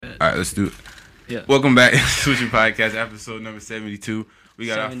right, let's do it. Yeah. Welcome back to Switch Your Podcast, episode number 72. We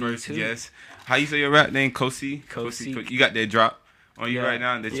got 72. Our first guest. How you say your rap name? Cocique? Cocique. You got that drop on you right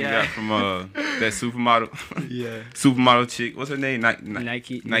now that you got from that supermodel. Yeah. Supermodel chick. What's her name?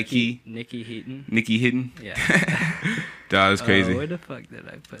 Nikki Heaton. Nikki Heaton? Yeah. That was crazy. Where the fuck did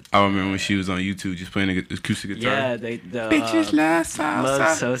I put that? I remember when she was on YouTube just playing the acoustic guitar. Yeah, the Bitches love salsa.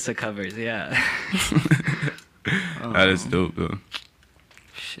 Love Sosa covers, yeah. That is dope, though.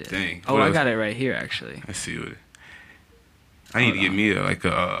 Shit. Dang. Oh, I got it right here, actually. I see what. I need to get me a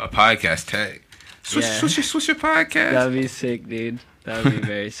podcast tag. Switch your podcast. That'd be sick, dude. That'd be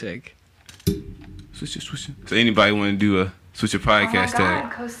very sick. Switch it. So anybody want to do a switch your podcast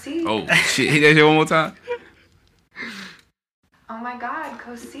tag? Cocique. Oh shit! Hit that shit one more time. Oh my God,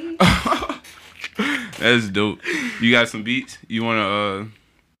 Cocique. That's dope. You got some beats? You wanna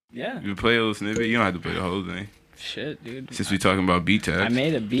you play a little snippet? You don't have to play the whole thing. Shit, dude. Since we talking about beat tags. I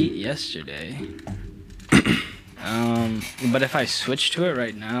made a beat yesterday. But if I switch to it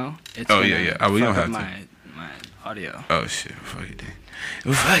right now, it's we don't have my audio. Oh shit! Fuck it, then.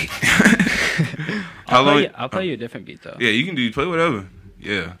 Fight. I'll play you a different beat though. Yeah, you can play whatever.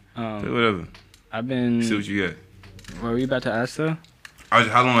 Yeah. Play whatever. I've been. See what you got. What were you about to ask though?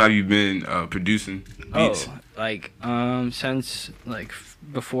 How long have you been producing beats? Since right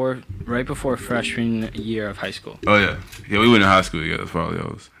before freshman year of high school. Oh yeah, we went to high school together. For all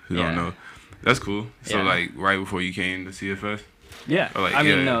y'all who don't know, that's cool. So right before you came to CFS. Yeah, no,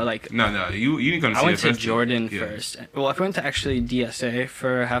 you didn't come to CFS. I went to Jordan first. Well, I went to actually DSA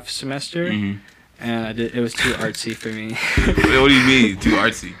for half a semester. Mm-hmm. And it was too artsy for me. What do you mean, too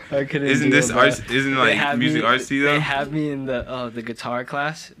artsy? I couldn't. Isn't this arts? Isn't music artsy though? They had me in the guitar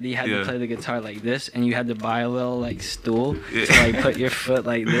class. You had to play the guitar like this, and you had to buy a little stool to put your foot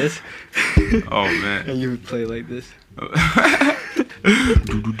like this. Oh man! And you would play like this. I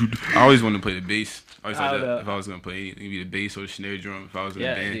always wanted to play the bass. I always thought that if I was gonna play anything, it'd be the bass or the snare drum. If I was in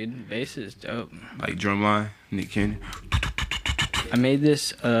a band. Yeah, dude, bass is dope. Like Drumline, Nick Cannon. I made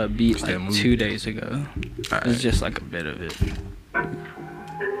this beat 2 days ago. Right. It's just a bit of it.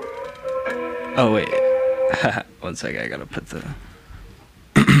 Oh wait, 1 second. I gotta put the.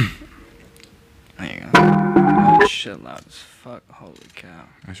 There you go. Oh, shit, loud as fuck. Holy cow!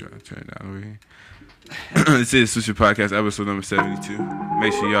 I should turn it down over here. This is Switch Your Podcast, episode number 72.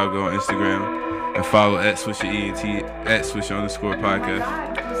 Make sure y'all go on Instagram and follow at SwitcherENT at Switcher_podcast.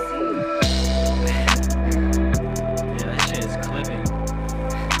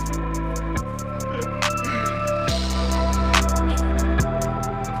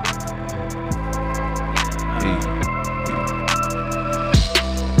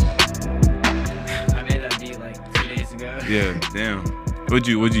 Yeah, damn. What'd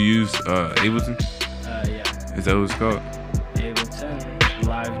you use? Ableton? Yeah. Is that what it's called? Ableton,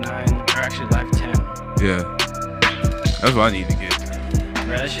 Live 9, or actually Live 10. Yeah. That's what I need to get.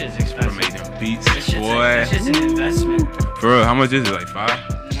 Bro, that shit is expensive. For making beats, boy. That shit's an investment. For real, how much is it? Like 5? Nah,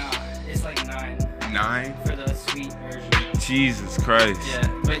 it's like 9. 9? For the sweet version. Jesus Christ. Yeah,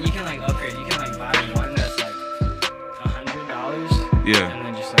 but you can upgrade. You can buy one that's $100. Yeah. And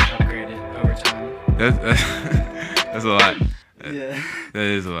then just upgrade it over time. That's a lot. Yeah. That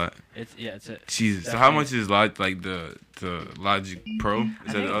is a lot. It's Jesus. So how much is the Logic Pro?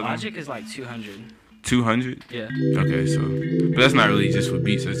 I think Logic is 200. 200? Yeah. Okay, but that's not really just for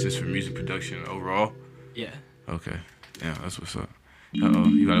beats. That's just for music production overall. Yeah. Okay. Yeah, that's what's up. Uh-oh,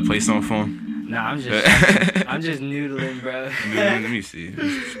 you gotta play something for him? Nah, I'm just noodling, bro. Let me see.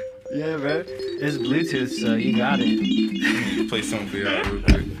 Yeah, bro. It's Bluetooth, so you got it. Play something for y'all real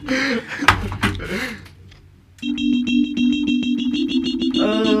quick.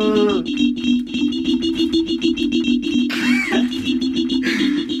 Oh.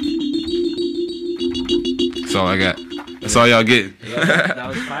 That's all I got. That's all y'all get. Yeah, that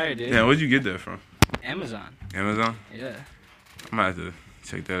was fire, dude. Yeah, where'd you get that from? Amazon. Amazon? Yeah. I might have to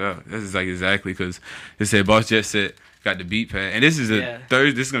check that out. This is exactly because it said Boss Jet said got the beat pad, and this is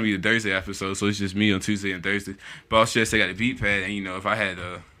Thursday. This is gonna be the Thursday episode, so it's just me on Tuesday and Thursday. Boss Jet said got the beat pad, and if I had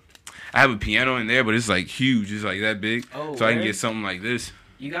I have a piano in there, but it's huge. It's that big, so I can get something like this.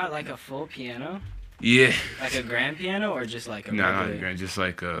 You got a full piano? Yeah. Like a grand piano or just a not a grand, just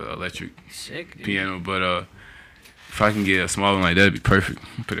a electric sick dude. Piano. But if I can get a small one like that, it'd be perfect.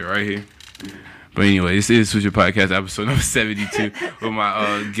 Put it right here. But anyway, this is Switch Your Podcast, episode number 72, with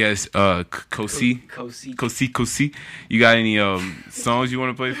my guest, Cocique. Cocique. You got any songs you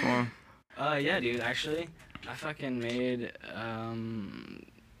want to play for him? Yeah, dude. Actually, I fucking made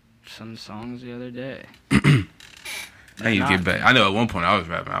some songs the other day. I need to get back. I know at one point I was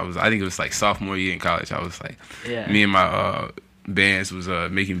rapping. I think it was sophomore year in college. I was me and my bands was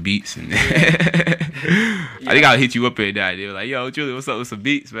making beats, and I think I'll hit you up every day. They were like, "Yo, Julie, what's up with some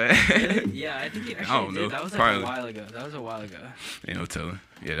beats, man?" Really? Yeah, I think you actually I don't know. did. That was like Probably. a while ago. That was a while ago. Ain't no telling.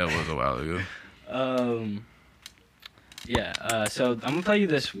 Yeah, that was a while ago. Yeah. So I'm gonna play you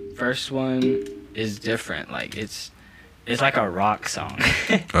this first one. Is different. Like it's like a rock song.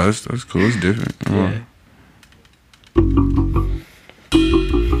 Oh, that's cool. It's different. Yeah.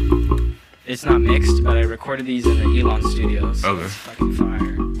 It's not mixed, but I recorded these in the Elon Studios. So Okay. It's fucking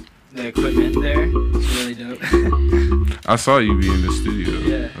fire. The equipment there is really dope. I saw you be in the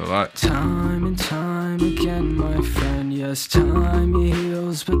studio a lot. Time and time again, my friend. Yes, time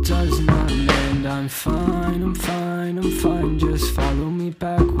heals but does not mend. I'm fine, I'm fine, I'm fine. Just follow me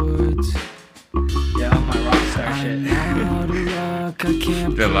backwards. Yeah, I'm my rockstar shit. I'm out of luck, I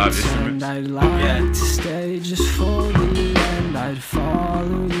can't pretend. I'd like to stay just for the end. I'd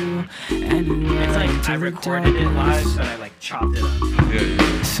follow you anywhere. It's like I recorded it live, but I like chopped it up.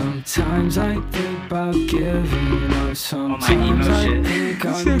 Yeah. Sometimes I think about giving up. Sometimes I think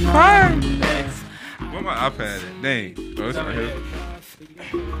I'm fine. Where my iPad at? Dang. Oh, it's right here.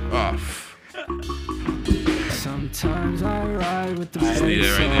 Oh. Sometimes I ride with the just leave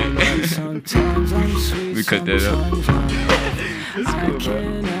that right there. Sometimes I'm sweet. We cut that up. Cool, I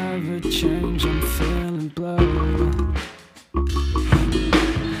can't ever change. I'm feeling blue.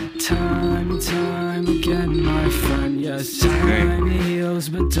 Time and time again, my friend. Yes, time heals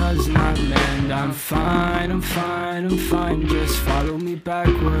but does not mend. I'm fine, I'm fine, I'm fine. Just follow me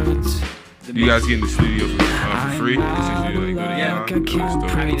backwards. You guys get in the studio for free? I can't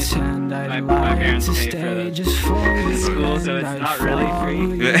pretend my parents pay for the school, so it's not really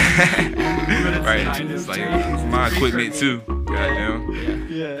free. Right, it's like my equipment too. Goddamn.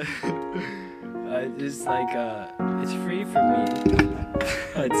 Yeah. Just like it's free for me.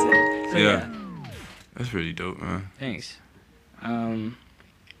 I'd say. So, yeah. That's really dope, man. Thanks.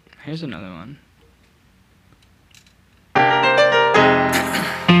 Here's another one.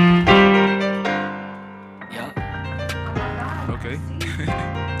 Okay.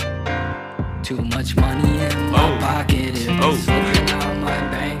 Too much money in my pocket, it's slipping out my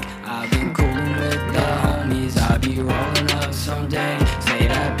bank. I've been coolin' with the homies, I'll be rolling up someday. Say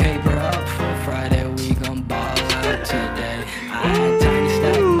that paper up for Friday, we gon' ball out today. I had time to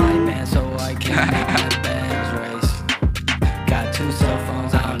stack my band so I can make my bags race. Got 2 cell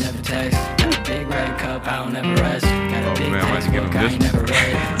phones, I don't never text. Got a big red cup, I don't never rest. Got a big textbook, I ain't never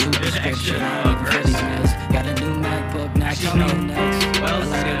read. New prescription, I don't even fill these meds. Got a new MacBook, now keep me next.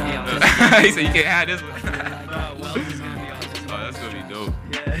 He said you can't have this one. Oh, that's gonna be dope.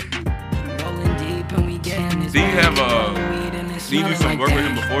 Rolling deep and we getting this. Do you do some work with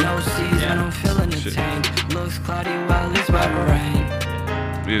him before? Yeah. I'm feeling the tank. Looks cloudy while it's about to rain.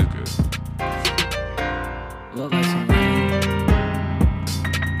 It is good. Look like some rain.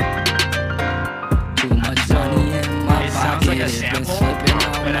 Too much money in my pocket. Sounds like a sample,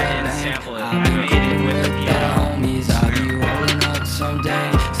 but I didn't sample it. I made it with the homies. I'll be rolling up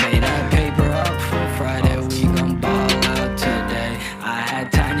someday. Say that paper up for Friday. We gon' ball out today. I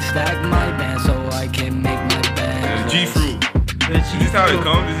had time to stack my band so I can make my bed. G-Fruit. Is this how it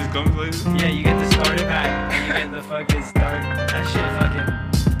comes? This comes later? Yeah, you get the starter pack. And you get the fucking start. That shit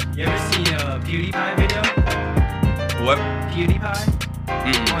fucking. You ever seen a PewDiePie video? What? PewDiePie?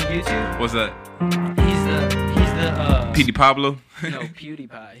 On YouTube? What's that? He's the Petey Pablo? No,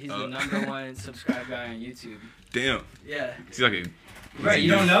 PewDiePie. He's the #1 subscribed guy on YouTube. Damn. Yeah. He's like a... Right,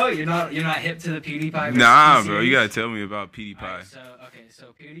 you don't know? You're not hip to the PewDiePie? Nah, bro. You gotta tell me about PewDiePie. Right,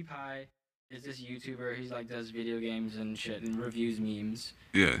 so PewDiePie is this YouTuber. He's like does video games and shit and reviews memes.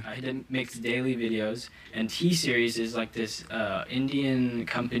 Yeah. He makes daily videos. And T-Series is like this Indian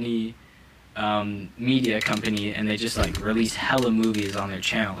company, media company, and they just like release hella movies on their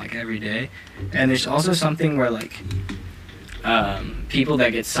channel like every day. And there's also something where like people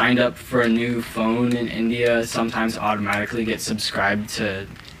that get signed up for a new phone in India sometimes automatically get subscribed to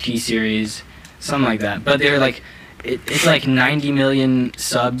T-Series, something like that. But they're like, it's like 90 million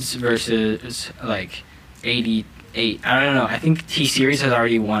subs versus like 88. I don't know. I think T-Series has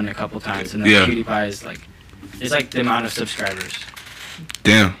already won a couple times, and then PewDiePie is like, it's like the amount of subscribers.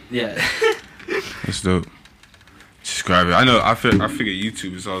 Damn. Yeah. That's dope. Subscribe it. I know. I figure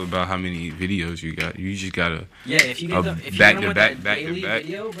YouTube is all about how many videos you got. You just gotta. Yeah, if you get back to back,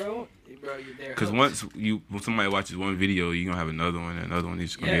 video, bro, you're there. Because when somebody watches one video, you are gonna have another one, and another one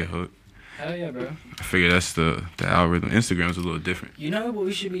is gonna get hooked. Hell yeah, bro. I figure that's the algorithm. Instagram's a little different. You know what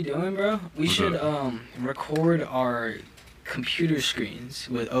we should be doing, bro? We should record our computer screens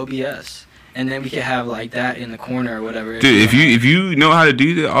with OBS. And then we could have like that in the corner or whatever. Dude, if you know how to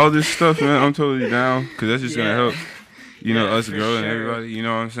do all this stuff, man, I'm totally down. Cause that's just gonna help. you know, us grow and everybody. You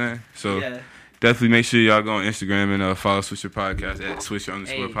know what I'm saying? So Yeah. definitely make sure y'all go on Instagram and follow Swisher Podcast at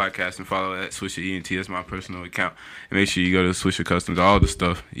Swisher_podcast and follow at Swisher ENT. That's my personal account. And make sure you go to Swisher Customs, all the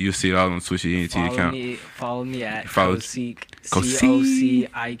stuff. You'll see it all on Swisher ENT account. Follow me at Cocique. Cocique.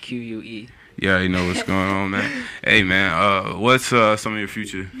 You already know what's going on, man. Hey, man, what's some of your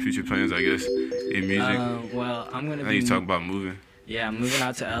future plans, I guess, in music? Well, I'm going to be... you talking about moving. Yeah, I'm moving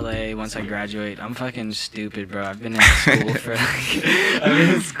out to LA once I graduate. I'm fucking stupid, bro. I've been in school for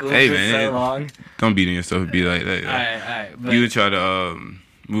so long. Don't beat on yourself. Be like that. Yeah. All right. You would try to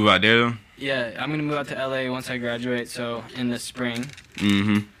move out there, though? Yeah, I'm going to move out to LA once I graduate, so in the spring.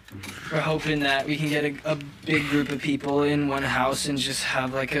 Mm-hmm. We're hoping that we can get a big group of people in one house and just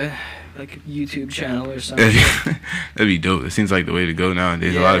have like a YouTube channel or something. That'd be dope. It seems like the way to go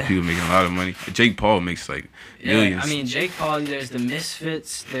nowadays. Yeah. A lot of people making a lot of money. Jake Paul makes like millions. I mean, Jake Paul, there's the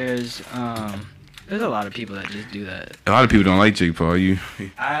Misfits, there's a lot of people that just do that. A lot of people don't like Jake Paul.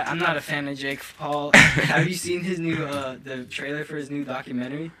 I'm not a fan of Jake Paul. Have you seen his new the trailer for his new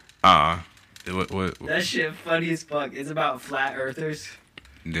documentary? What? That shit funny as fuck. It's about flat earthers.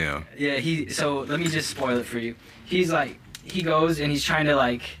 Yeah. Yeah, so let me just spoil it for you. He goes and he's trying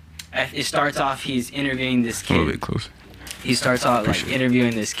to it starts off he's interviewing this kid. A little bit closer. He starts off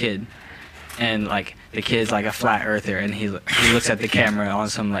interviewing this kid, and the kid's like a flat earther, and he looks at the camera on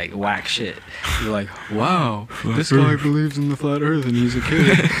some whack shit. He's like, wow, this guy believes in the flat earth and he's a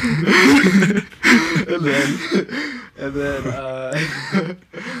kid.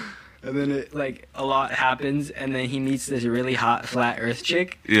 And then a lot happens, and then he meets this really hot flat earth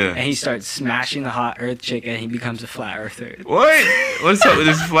chick. Yeah. And he starts smashing the hot earth chick, and he becomes a flat earther. What? What's up with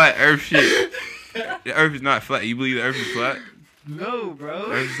this flat earth shit? The earth is not flat. You believe the earth is flat? No, bro.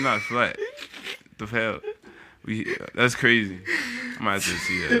 The earth is not flat. The hell? That's crazy. I might have to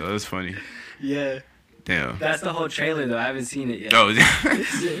see that. That's funny. Yeah. Damn. That's the whole trailer, though. I haven't seen it yet. Oh, it's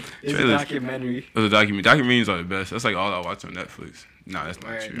a documentary. It's a documentary. Documentaries are the best. That's like all I watch on Netflix. Nah, that's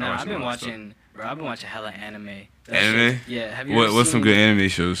not true. I've been watching hella anime. Anime? Yeah. Have you What's some good anime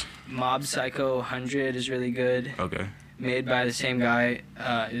shows? Mob Psycho 100 is really good. Okay. Made by the same guy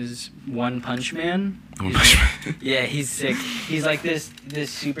is One Punch Man. Yeah, he's sick. He's like this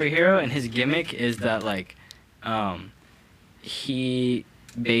superhero, and his gimmick is that he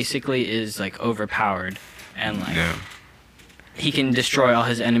basically is overpowered, and he can destroy all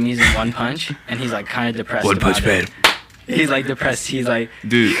his enemies in one punch, and he's kind of depressed. One Punch Man. He's depressed. He's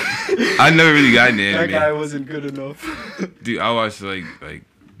dude, I never really got into anime. That guy wasn't good enough. Dude, I watched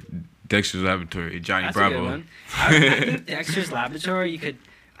Dexter's Laboratory, Johnny That's Bravo. A good one. I think Dexter's Laboratory, you could,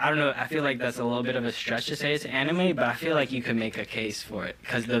 I don't know, I feel like that's a little bit of a stretch to say it's anime, but I feel like you could make a case for it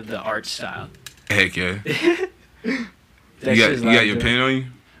because of the art style. Heck yeah. You got your pen on you?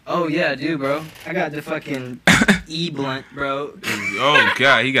 Oh yeah, dude, bro. I got the fucking E-blunt, bro. Oh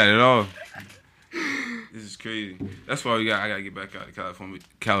god, he got it all. This is crazy. That's why I gotta get back out to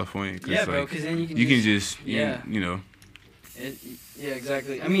California. Yeah, bro, because then you can just you know. Yeah,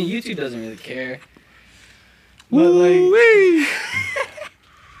 exactly. I mean, YouTube doesn't really care. But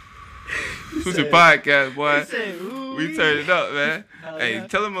Who's your podcast, boy? We turned it up, man. Hey,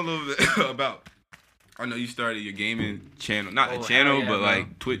 tell them a little bit about. I know you started your gaming channel, not a channel,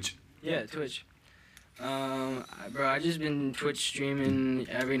 but Twitch. Yeah, Twitch. Bro, I just been Twitch streaming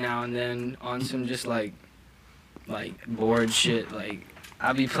every now and then on some just bored shit.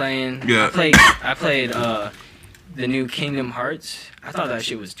 I'll be playing. Yeah. I played the new Kingdom Hearts. I thought that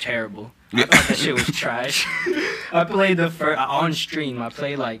shit was terrible. Yeah. I thought that shit was trash. I played the first on stream. I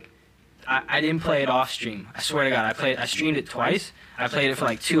played I didn't play it off stream. I swear to God, I streamed it twice. I played it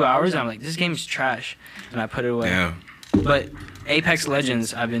for 2 hours. And I'm like, this game's trash, and I put it away. Yeah. But Apex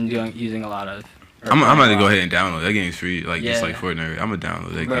Legends, I've been using a lot of. I'm gonna go ahead and download that game's free, just like Fortnite. I'm gonna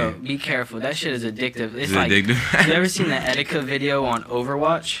download that game. Bro, be careful. That shit is addictive. It's addictive. Have you ever seen the Etika video on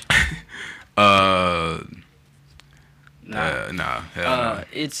Overwatch? Nah. Hell no.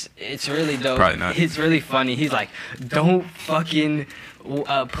 It's really dope. Probably not. It's really funny. He's like, don't fucking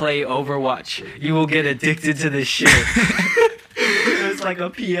play Overwatch. You will get addicted to this shit. It's like a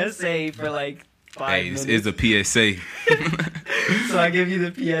PSA for 5 minutes. It's a PSA. So I give you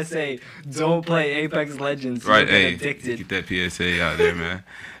the PSA. Don't play Apex Legends. Right, hey, addicted. Get that PSA out there, man.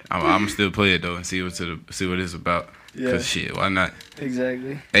 I'm still play it though and see what it's about. Yeah. Cause shit, why not?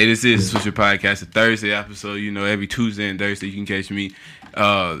 Exactly. Hey, this is Swisher Podcast, a Thursday episode. You know, every Tuesday and Thursday you can catch me.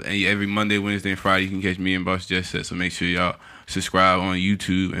 And every Monday, Wednesday, and Friday you can catch me and Boss Jet Set. So make sure y'all subscribe on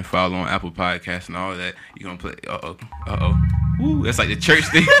YouTube and follow on Apple Podcasts and all that. You gonna play? Woo, that's like the church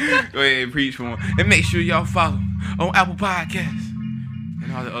thing. Go ahead and preach for one. And make sure y'all follow on Apple Podcasts.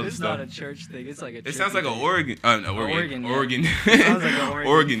 and all the other it's stuff. It's not a church thing. It's like a. It sounds like an Oregon. Oregon. Oregon. It sounds like an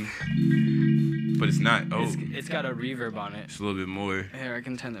Oregon. Oregon. But it's not. Oh. It's got a reverb on it. It's a little bit more. Here, I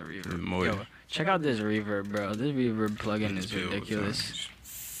can turn the reverb. A little more. Yo, check out this reverb, bro. This reverb plugin is ridiculous.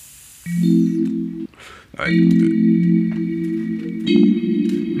 Alright, good.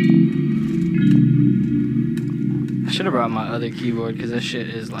 I should have brought my other keyboard because this shit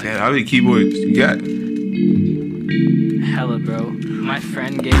is like. Damn, how many keyboards you got? Hella, bro. My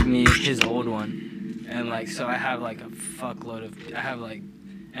friend gave me his old one, and like, so I have like a fuckload of.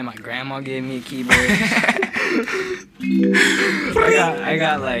 And my grandma gave me a keyboard. I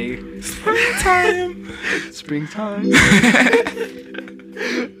got like springtime.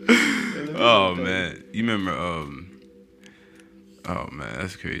 Oh man, you remember? Oh man,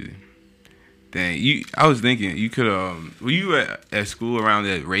 that's crazy. Dang, I was thinking you could were you at school around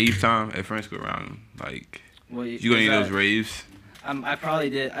that rave time at friend school around like you go to any of those raves? I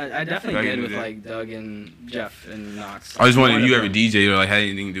probably did. I definitely did with like Doug and Jeff and Knox. I was wondering if you ever DJed or like had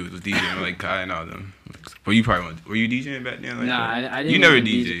anything to do with DJing or like Kai and all them. But you probably were you DJing back then? Like nah, I didn't. You never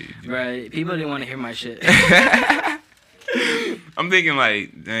DJed. Right. People didn't want to hear my shit. I'm thinking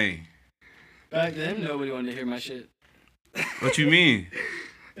like, dang. Back then, nobody wanted to hear my shit. What you mean?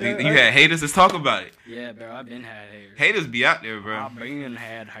 You had haters. Let's talk about it. Yeah, bro. I've been had haters. Haters be out there, bro. I've been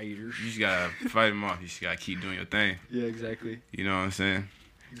had haters. You just gotta fight them off. You just gotta keep doing your thing. Yeah, exactly. You know what I'm saying?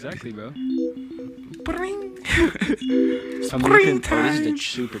 Exactly, bro. Bring. This is the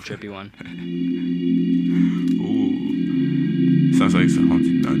super trippy one. Ooh. Sounds like it's a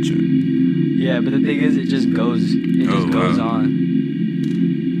haunted nutshell. Yeah, but the thing is, it just goes. It just goes on.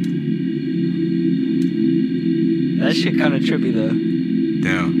 That shit kind of trippy though.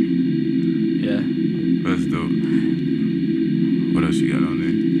 Damn. Yeah. That's dope. What else you got on there?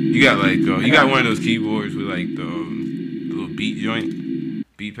 You got like you got one of those keyboards with like the little beat joint,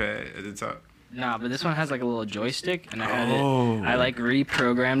 beat pad at the top. Nah, but this one has like a little joystick, and I like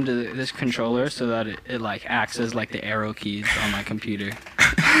reprogrammed this controller so that it like acts as like the arrow keys on my computer.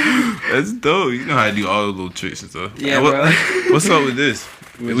 That's dope. You know how to do all the little tricks and stuff. Yeah, bro. What's up with this?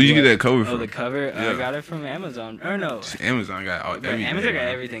 Where'd you get that cover from? Oh, the cover? Yeah. I got it from Amazon. Or no. Amazon got all everything. Amazon got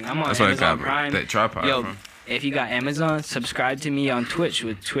everything. I'm on That's Amazon what I got, Prime. That tripod from. If you got Amazon, subscribe to me on Twitch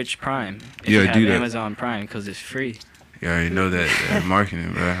with Twitch Prime. If you have Amazon Prime, because it's free. You already know that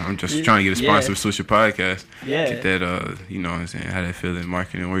marketing, bro. I'm just trying to get a sponsor for Social Podcast. Yeah. Get that, you know what I'm saying, how that feeling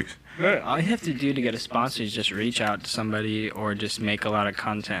marketing works. Bro, all you have to do to get a sponsor is just reach out to somebody or just make a lot of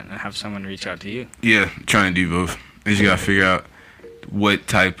content and have someone reach out to you. Yeah, trying to do both. You just got to figure out what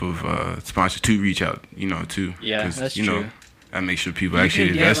type of sponsor to reach out, to. Yeah, that's true. Know, I make sure people actually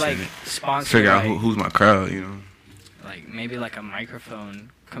invest in it. Sponsor, figure out who's my crowd, Like maybe like a microphone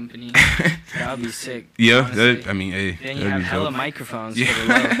company. That would be sick. Yeah, hey. Then you have hella microphones for the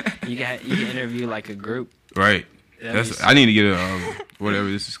low. You can interview like a group. Right. I need to get a whatever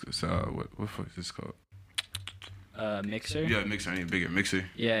this is. What the fuck is this called? Mixer. Yeah, mixer. I need a bigger mixer.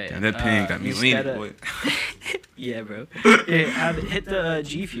 Yeah. And that pen got me leaning, boy. Yeah, bro. Hit the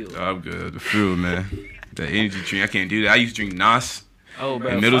G Fuel. Oh, I'm good. The fuel, man. That energy drink. I can't do that. I used to drink Nas. Oh, bro.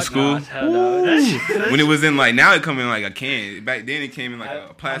 In middle school. Nas, hell no. When it was in like, now it come in like a can. Back then it came in like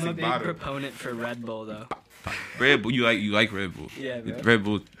a plastic bottle. I'm a big proponent for Red Bull though. Red Bull, you like Red Bull? Yeah, bro. Red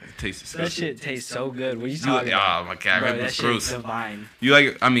Bull tastes disgusting. That shit tastes so good. What are you talking about? Oh my god, bro, Red Bull's that gross. Shit's divine. You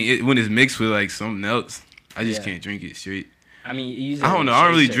like? I mean, when it's mixed with like something else, I just can't drink it straight. I mean, you use it I don't know. I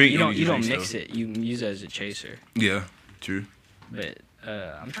don't really drink. You don't mix it. You use it as a chaser. Yeah, true. But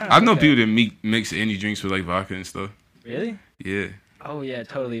I'm trying. I've known people that mix energy drinks with like vodka and stuff. Really? Yeah. Oh yeah,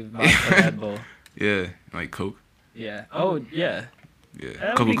 totally. Vodka, Red Bull. Yeah, like Coke. Yeah. Oh yeah.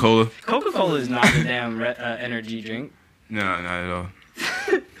 Yeah. Coca-Cola. Coca-Cola is not a damn energy drink. No, not at all.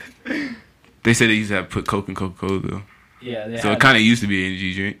 They said they used to have put Coke in Coca-Cola though. Yeah. So it kind of used to be an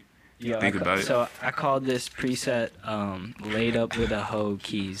energy drink. Yeah. Think about it. So I called this preset "Laid Up with a Hoe"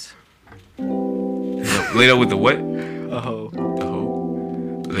 keys. Laid up with the what? A hoe. The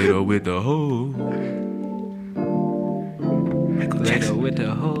hoe. Laid up with the hoe. Laid up with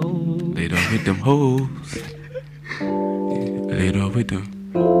the hoe. Laid up with them hoes. Laid up with them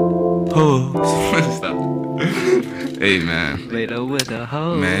hoes. Stop. Hey man. Laid up with the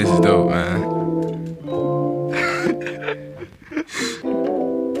hoe. Man, this is dope, man.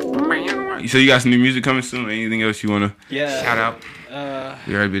 So you got some new music coming soon? Anything else you wanna shout out?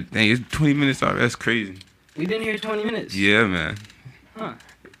 We already been. Dang, it's 20 minutes already. That's crazy. We've been here 20 minutes. Yeah, man. Huh.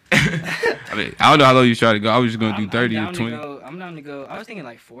 I mean, I don't know how long you try to go. I was just gonna do 30 or 20. I'm down to go. I was thinking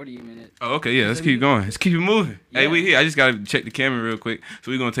like 40 minutes. Oh, okay, yeah. Let's keep going. Let's keep it moving. Yeah. Hey, we here. I just gotta check the camera real quick.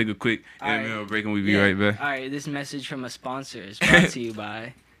 So we're gonna take a quick break and we'll be right back. All right. This message from a sponsor is brought to you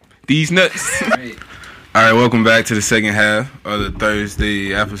by These Nuts. Right. All right, welcome back to the second half of the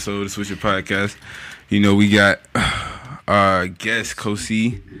Thursday episode of Switcher Podcast. You know, we got our guest,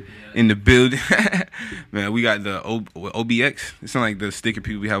 Cocique, in the building. Man, we got the OBX. It's not like the sticker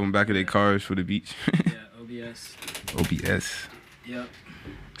people we have on back of their cars for the beach. Yeah, OBS. OBS. Yep.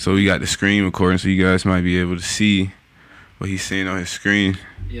 So we got the screen recording, so you guys might be able to see what he's saying on his screen.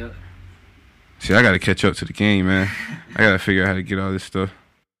 Yep. See, I got to catch up to the game, man. I got to figure out how to get all this stuff.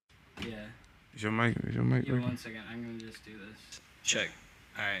 Yeah. Is your mic? Yo, 1 second. I'm going to just do this. Check.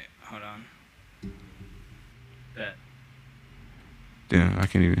 All right. Hold on. Bet. Damn, I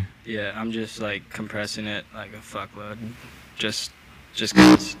can't even. Yeah, I'm just like compressing it like a fuckload. Just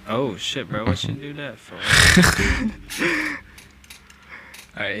cause. Oh shit, bro, what you do that for?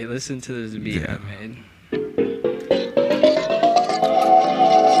 All right, listen to this beat I made.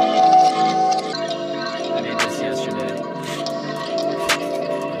 I made this yesterday.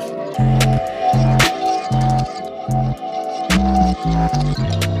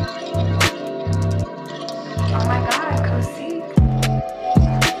 Oh my God, Cocique.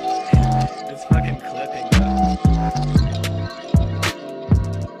 It's fucking clipping, though.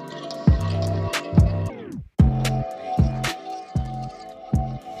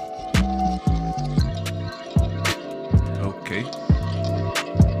 Okay.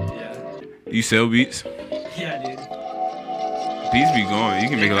 Yeah. You sell beats? Yeah, dude. Beats be going. You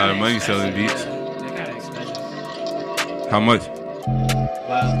can make a lot of money selling beats. Yeah, they're kind of expensive. How much?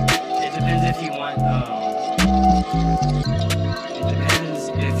 Well, it depends if you want. It depends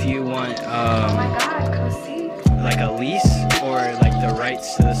if you want. Oh my God, Cocique. Like a lease or like the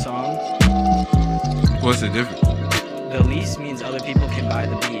rights to the song. What's the difference? The lease means other people can buy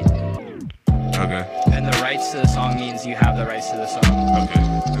the beat, Okay. and the rights to the song means you have the rights to the song. Okay.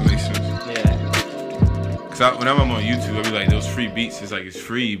 That makes sense. Yeah. Cause whenever I'm on YouTube, I be like, those free beats. It's like it's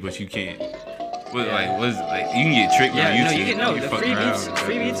free, but you can't. What is it? Like you can get tricked on Yeah, YouTube. no, you can know the fuck free around beats. with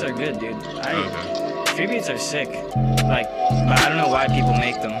Free that. beats are good, dude. Okay. Free beats are sick. Like, but I don't know why people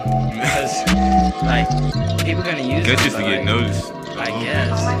make them because like people gonna use them. That's just to but, get like, noticed. I Oh guess.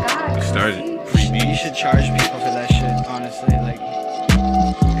 my God, It started. Cocique. Free You beats. should charge people for that shit, honestly. Like,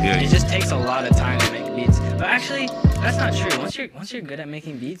 Yeah. it just takes a lot of time to make beats. But actually, that's not true. Once you're good at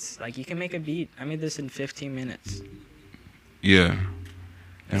making beats, like you can make a beat. I made this in 15 minutes. Yeah.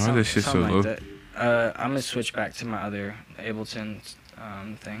 And why this shit so Something low? like that. I'm gonna switch back to my other Ableton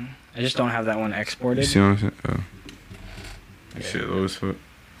thing. I just don't have that one You exported. see what I'm saying? Oh. That shit low as fuck.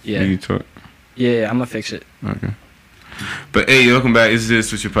 Yeah. You talk. Yeah, I'm gonna fix it. Okay. But hey, welcome back. This is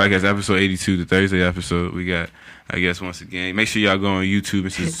Switcher Podcast, episode 82, the Thursday episode. We got, I guess, once again, make sure y'all go on YouTube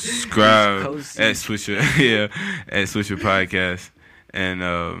and subscribe at Switcher, at Switcher Podcast, and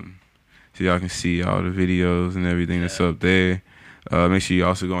so y'all can see all the videos and everything that's up there. Make sure you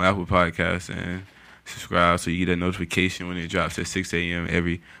also go on Apple Podcasts and subscribe so you get a notification when it drops at 6 a.m.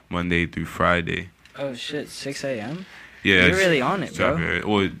 every Monday through Friday. Oh shit, 6 a.m. Yeah, You're really on it, bro.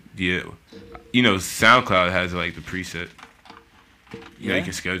 Or yeah, you know, SoundCloud has like the preset. Yeah, you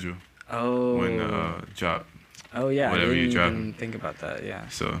can schedule when drop. Oh yeah, whatever I you're didn't dropping. even think about that. Yeah.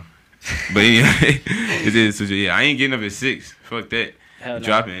 So, but anyway, it is. So yeah, I ain't getting up at 6. Fuck that. Hell no.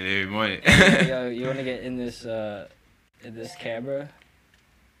 Dropping it every morning. Yo, you wanna get in this camera?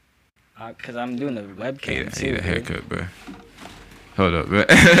 Cause I'm doing the webcam I too. need a dude. haircut, bro. Hold up, bro.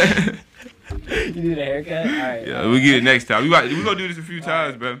 You need a haircut? All right. Yeah, we'll get it next time. We gonna do this a few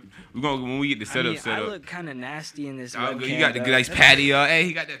times, bro. We gonna when we get the setup set I up. look kind of nasty in this Oh, webcam. you got the though. nice patio. Hey,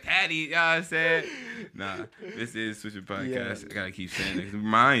 he got the patio. You know what I'm saying? Nah, this is Switcher Podcast. I gotta keep saying it.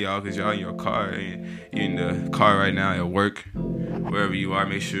 Remind y'all, because y'all in your car. And you're in the car right now at work. Wherever you are,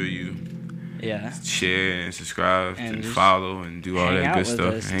 make sure you Yeah. share and subscribe And and just follow and do all hang that out good with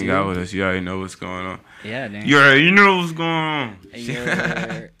stuff. us, Hang dude. out with us. You already know what's going on. Yeah, dude. You already know what's going on.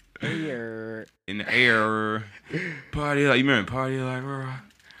 You're In the air. Party like, you remember Party Like a Rock?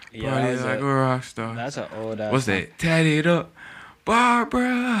 Yeah, Party that was like a- a rock star. That's an old ass. What's that? Tatted up,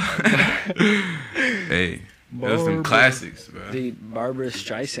 Barbara. Hey, those some Barbara. classics, bro. Dude, Barbara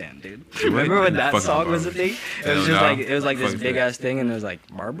Streisand, dude. What? Remember when that Fucking song was a Barbara. thing? It Hell was just no. like this Fuck big that. ass thing, and it was like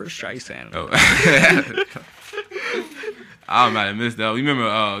Barbara Streisand. Oh. I might have missed that. You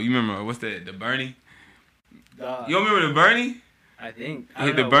remember what's that? The Bernie? You don't remember the Bernie? I think. You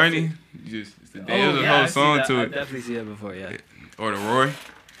hit the Bernie? You just, it's the Oh, there's a yeah, whole I see song that. to I've it. definitely seen it before. Yeah. Or the Roy.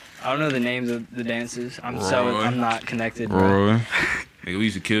 I don't know the names of the dances. I'm Roy. not connected. Bro. Roy. Nigga, we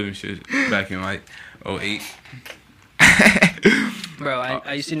used to kill them shit back in like 08. Bro,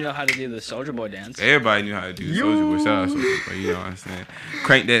 I used to know how to do the Soulja Boy dance. Everybody knew how to do the Soulja Boy. Shout out Soulja Boy, you know what I'm saying?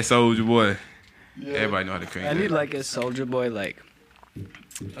 Crank that Soulja Boy. Yeah. Everybody know how to crank that. I need like a Soulja Boy like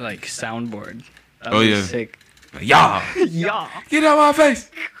soundboard. That Oh would be yeah. sick. Y'all. Yeah. Get out my face.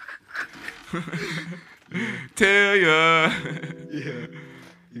 Tell ya. Yeah.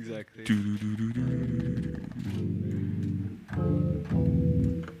 Exactly.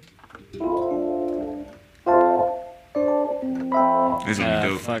 This gonna be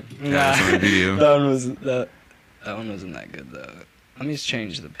dope. Fuck. That's on the video. that one wasn't that good though. Let me just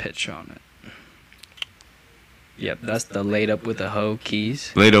change the pitch on it. Yep, that's the laid up with the hoe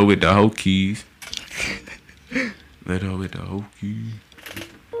keys. Laid up with the hoe keys. Laid up with the hoe keys.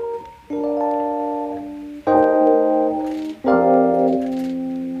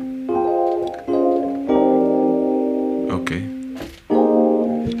 Okay.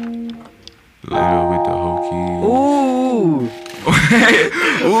 Laid up with the hoe keys. Ooh.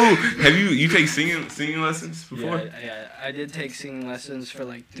 Ooh, have you take singing lessons before? Yeah, I did take singing lessons for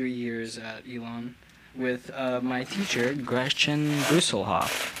like 3 years at Elon with my teacher, Gretchen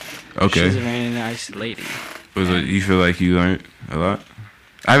Brusselhoff. Okay. She's a very nice lady. You feel like you learned a lot?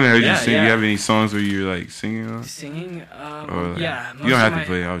 I haven't heard you sing. Yeah. You have any songs where you're like singing a lot? Singing? Or, like, yeah. You don't have to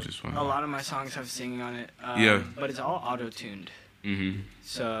play. I was just wondering. A lot of my songs have singing on it. Yeah. But it's all auto-tuned. Mm-hmm.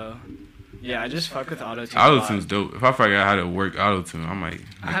 So, yeah, I just fuck with auto-tune. Auto-tune's dope. If I figure out how to work auto-tune, I might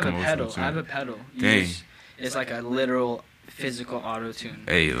I have a come up pedal. with I have a something. pedal. Dang. It's like a literal physical auto-tune.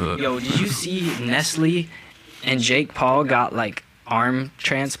 Hey, look. Yo, did you see Nestle and Jake Paul got like arm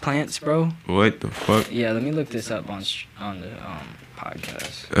transplants, bro? What the fuck? Yeah, let me look this up on the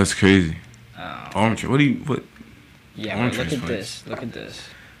podcast. That's crazy. Arm tra- What? Yeah, arm bro, look at transplants? this. Look at this.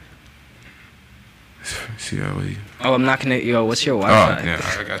 See how we. Oh, I'm not gonna. Yo, what's your Oh, Wi-Fi?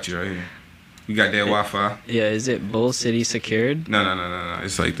 yeah, I got you right here. You got that Wi-Fi? Yeah, is it Bull City secured? No.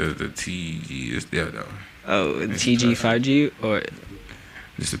 It's like the TG. It's the other one. Oh, It's TG the 5G or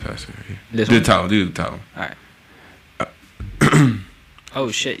This is the password right here. this Do one? the top one. Do the top one. Alright. Oh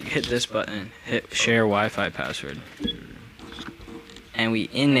shit! Hit this button. Hit share Wi-Fi password. And we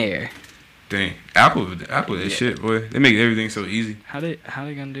in there. Dang. Apple that Yeah. shit, boy. They make everything so easy. How they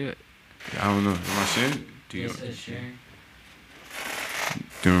gonna do it? I don't know. Am I sharing? Do you? It says sharing.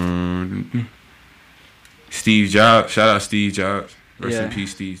 Dun. Steve Jobs. Shout out Steve Jobs. Rest in Yeah.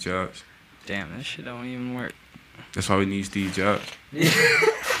 peace, Steve Jobs. Damn, this shit don't even work. That's why we need Steve Jobs. You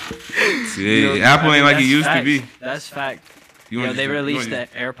See, know, Apple I mean, ain't like it that's used to facts. be. That's fact. You Yo, want they released the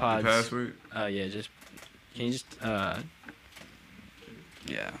the AirPods. password? Yeah, just can you just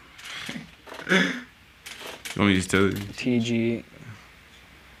yeah. You want me to just tell it? TG.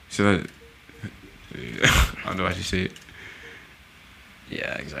 Should I? I don't know how to say it.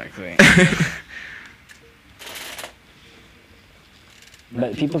 Yeah, exactly.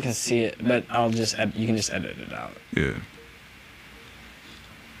 But people can see it. But you can just edit it out. Yeah.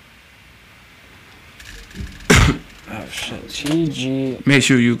 Oh shit. TG. Make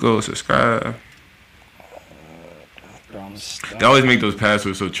sure you go subscribe. Bro, I'm stuck. They always make those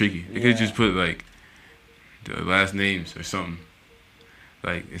passwords so tricky. They could Yeah. just put like the last names or something,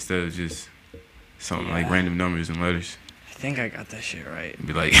 like instead of just something like Yeah. random numbers and letters. I think I got that shit right. It'd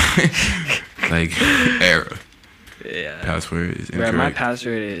be like like error. Yeah. Password is Bro, incorrect. my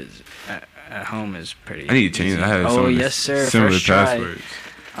password is at home is pretty. I need to change it. I had Oh some of the yes, sir. similar First try. passwords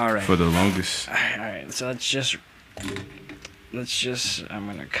All right. for the longest. All right. So let's just. I'm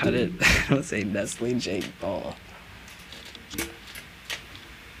gonna cut it. Let's say Nestle Jake Paul.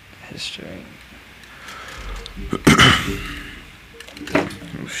 History.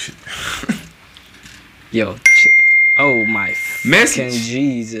 Oh shit. Yo. Oh my Message. fucking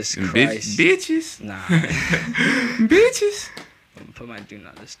Jesus And Christ. bitches. Nah. Bitches. I'm gonna put my do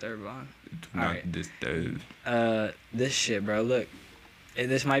not disturb on. Not Alright. disturb. This shit, bro. Look.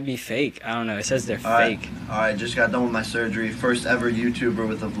 This might be fake. I don't know. It says they're Alright, fake. alright, just got done with my surgery. First ever YouTuber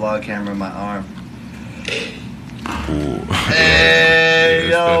with a vlog camera in my arm. Ooh. Hey,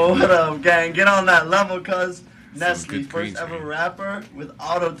 Yeah, yo, that's what up, gang? Get on that level, cuz. Nestle, good green first ever screen. rapper with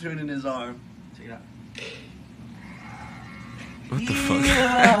auto-tune in his arm. Check it out. What the fuck?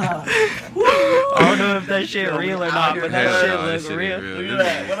 I don't know if that shit Yo, we real or out not, here. but Hell that shit no, that look shit real. ain't real. Look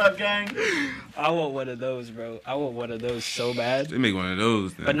at that. What up, gang? I want one of those, bro. I want one of those so bad. They make one of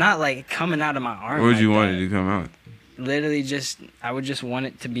those. Then. But not like coming out of my arm. Where'd like you want that. it to come out? Literally I would just want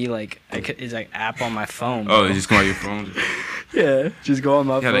it to be like, it's like app on my phone. Oh, bro. it just come out your phone. Yeah, just go on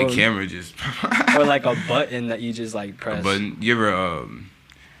my Yeah, phone. like camera just. Or like a button that you just like press. A button. You ever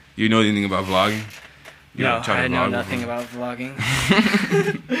you know anything about vlogging? No, try to I know vlog nothing before? about vlogging.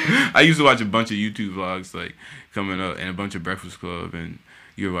 I used to watch a bunch of YouTube vlogs like coming up and a bunch of Breakfast Club. And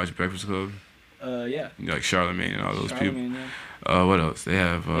you ever watch Breakfast Club? Yeah. You know, like Charlamagne and all those people. Charlamagne, yeah. What else? They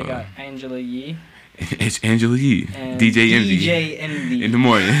have. They got Angela Yee. It's Angela Yee. And DJ Envy. DJ Envy. In the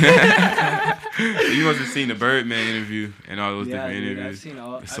morning. You must have seen the Birdman interview and all those different interviews. I've seen a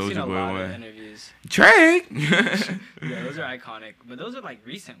Soulja Boy lot one. of interviews. Drake. Yeah, those are iconic, but those are like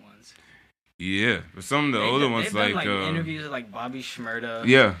recent ones. Yeah, but some of the older ones they've like done, interviews with like Bobby Shmurda.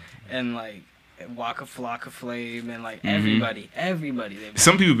 Yeah. And like Waka Flocka Flame and like everybody.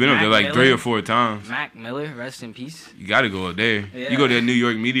 Some people been up there like Miller, 3 or 4 times. Mac Miller, rest in peace. You gotta go up there. Yeah. You go to that New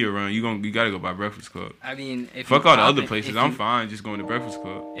York media run. You gotta go by Breakfast Club. I mean, if fuck you all the other poppin'- places. if I'm you- fine just going to Breakfast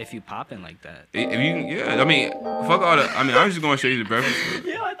Club. If you popping like that. If you, yeah. I mean, fuck all the. I mean, I'm just going straight to Breakfast Club.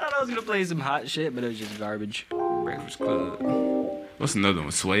 Yeah, I thought I was gonna play some hot shit, but it was just garbage. Breakfast Club. What's another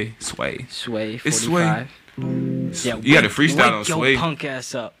one? Sway. Sway 45. It's Sway. Yeah, You got to freestyle on wake Sway. your punk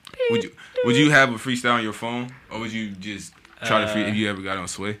ass up. Would you have a freestyle on your phone, or would you just try to free if you ever got on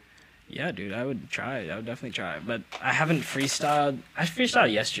Sway? Yeah, dude, I would try. I would definitely try. But I haven't freestyled. I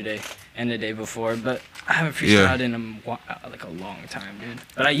freestyled yesterday and the day before, but I haven't freestyled in like a long time, dude.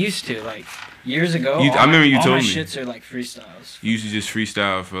 But I used to, like, years ago. I remember you all told my me. shits are like freestyles. You used to just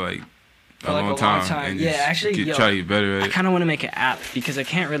freestyle for like a like long a time, long time. and Yeah, just actually, try to get better at I it. kind of want to make an app because I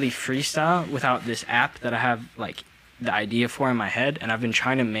can't really freestyle without this app that I have like the idea for in my head, and I've been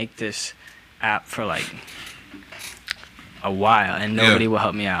trying to make this app for like a while, and nobody will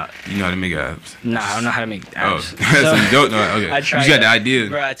help me out. You know how to make apps? No, I don't know how to make Oh, apps. so you don't know? Okay, I tried you got to- the idea.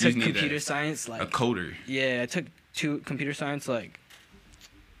 Bro, I You took just need computer science a like coder. yeah, I took computer science like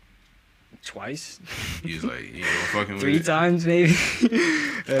twice, He was like, you know, fucking with 3 it. times maybe.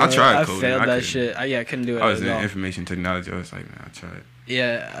 I tried I coding. failed I that couldn't. shit. I couldn't do it. I was at in all. information technology. I was like, man, I tried.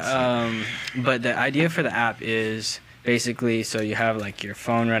 Yeah, but the idea for the app is basically so you have like your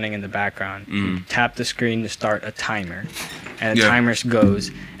phone running in the background. You tap the screen to start a timer, and the timer goes.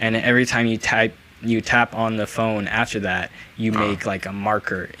 And every time you tap on the phone after that, you make like a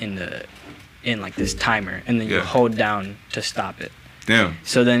marker in like this timer, and then you hold down to stop it. Damn.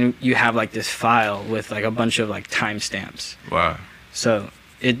 So then you have like this file with like a bunch of like timestamps. Wow. So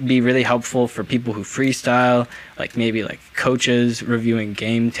it'd be really helpful for people who freestyle, like maybe like coaches reviewing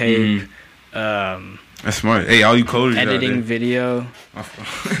game tape, That's smart. Hey, all you coders out editing there. video.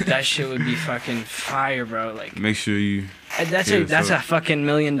 That shit would be fucking fire, bro. Like Make sure you. that's Yeah, a so- fucking $1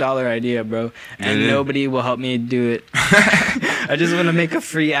 million idea, bro. And It is. nobody will help me do it. I just want to make a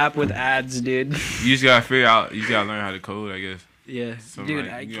free app with ads, dude. You just gotta figure out. You gotta learn how to code, I guess. Yeah, Some, dude,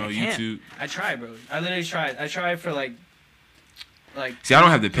 like, I you know, can't. YouTube. I tried, bro. I literally tried. I tried for like. See, I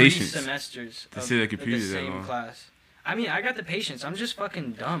don't have the 3 patience semesters to of sit at a computer the that same long. class. I mean, I got the patience. I'm just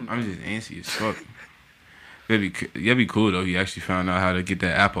fucking dumb. Bro. I'm just antsy as fuck. That'd be cool though. If you actually found out how to get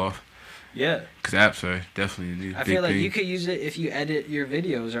that app off. Yeah. Cause apps are definitely a new I big feel like thing. you could use it if you edit your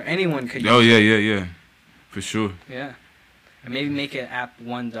videos, or anyone could use Oh it. yeah, for sure. Yeah. And maybe make an app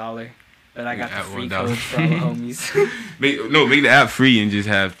 $1, but I got the App free $1. code for all the homies. Make the app free and just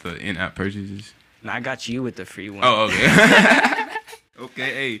have the in-app purchases. And I got you with the free one. Oh, okay.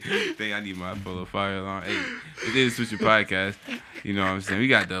 Okay, hey, think I need my full fire alarm. Hey, it is Switch Your Podcast. You know what I'm saying? We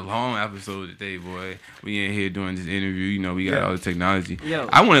got the long episode today, boy. We in here doing this interview. You know, we got all the technology. Yo.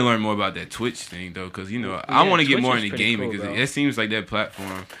 I want to learn more about that Twitch thing, though, because, you know, I want to get Twitch more is into pretty gaming, cool, because bro. it seems like that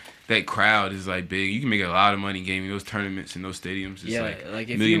platform, that crowd is, like, big. You can make a lot of money gaming. Those tournaments and those stadiums, it's, like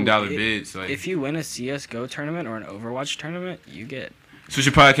if $1 million you, bids. Like, if you win a CSGO tournament or an Overwatch tournament, you get... Switch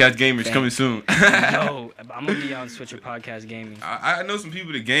Your Podcast gamers Bang. coming soon. No, I'm going to be on Switcher Podcast Gaming. I know some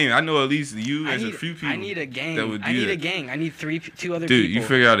people that game. I know at least you and a few people. I need a gang. that would do I need that. a gang. I need two other Dude, people. you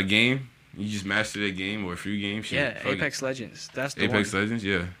figure out a game, you just master that game or a free game. Shit, Yeah, fuck it. Apex Legends. That's the Apex one. Legends,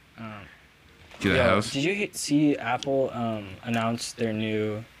 yeah. Um, Get a Yo, house. Did you see Apple announce their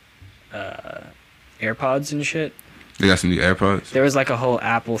new AirPods and shit? They got some new AirPods. There was like a whole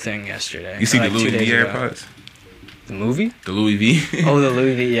Apple thing yesterday. You see like the Louis 2 V days ago. AirPods? The movie? The Louis V. Oh, the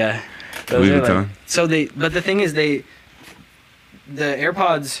Louis V, yeah. Those Louis are, like- Vuitton. so but the thing is the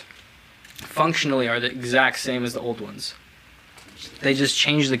AirPods functionally are the exact same as the old ones. They just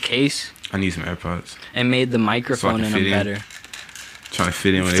changed the case I need some AirPods. and made the microphone can in fit them in better. Trying to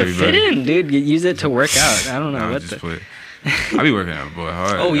fit in with To everybody. fit in, dude. You use it to work out. I don't know Nah, what just the... play. I be working out, boy,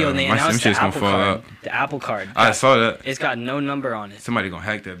 hard. Oh, yo, and they My announced shit's the gonna Apple fall Card. out. The Apple Card. I saw that. It's got no number on it. Somebody gonna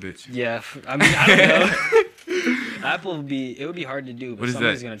hack that bitch. Yeah, I mean, I don't know. Apple would be hard to do, but What is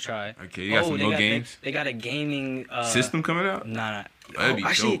somebody's that? gonna try. Okay, you got some they more got, games? They got a gaming System coming out? Nah, That'd be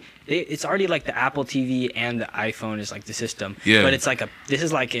dope. It's already like the Apple TV and the iPhone is like the system. Yeah. But it's like this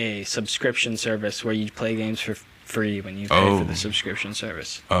is like a subscription service where you play games for free when you pay for the subscription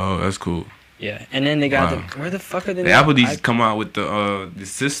service. Oh, that's cool. Yeah, and then they got where the fuck are they? The Apple needs to come out with the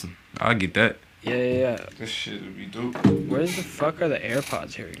system. I get that. Yeah. This shit would be dope. Where the fuck are the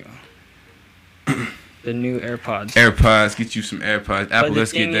AirPods? Here we go. The new AirPods. AirPods, get you some AirPods. Apple,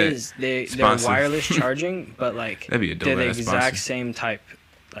 let's get that. But the thing is, they're wireless charging, but like that'd be a dope they're the ass exact sponsor. same type.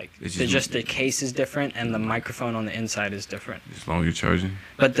 Like they're just the case is different and the microphone on the inside is different. As long as you're charging.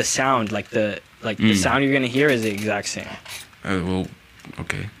 But the sound, like the sound you're gonna hear is the exact same. Well,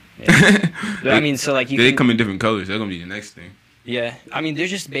 okay. Yeah. I mean, so like they come in different colors. That's gonna be the next thing. Yeah, I mean, they're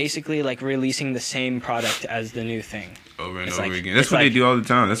just basically like releasing the same product as the new thing. Over and over again. That's what they do all the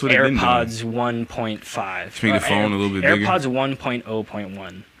time. That's what AirPods 1.5. To make the phone a little bit bigger. AirPods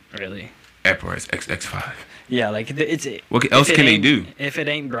 1.0.1, really. AirPods XX5. Yeah, like it's. What else can they do? If it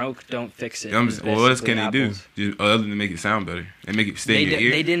ain't broke, don't fix it. Well, what else can they do? Just other than make it sound better and make it stay in your ear?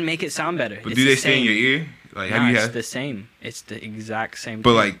 They didn't make it sound better. But do they stay in your ear? Like, have you had? It's the same. It's the exact same.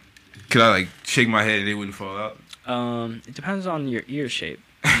 But like, could I like shake my head and they wouldn't fall out? It depends on your ear shape,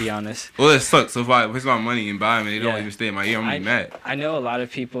 to be honest. Well, that sucks. So if I waste my money and buy them and they don't even stay in my ear, I'm gonna be mad. I know a lot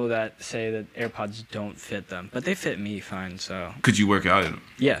of people that say that AirPods don't fit them, but they fit me fine. So. Could you work out in them?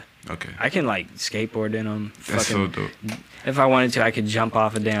 Yeah. Okay. I can like skateboard in them. That's so dope. If I wanted to, I could jump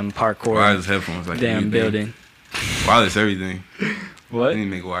off a damn parkour. Wireless headphones, like damn building. Wireless everything. What? They need to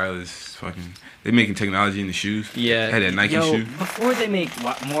make wireless fucking. They making technology in the shoes. Yeah. They had that Nike shoe. Before they make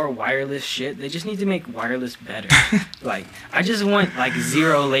more wireless shit, they just need to make wireless better. Like, I just want like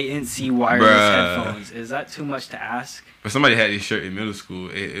zero latency wireless headphones. Is that too much to ask? But somebody had this shirt in middle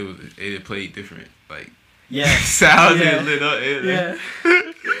school. It played different. Like. Yeah. Sounds lit up. Yeah.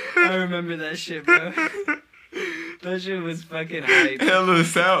 I remember that shit, bro. That shit was fucking hype. It had a little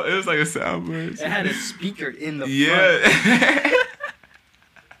sound. It was like a soundboard. It had a speaker in the front. Yeah.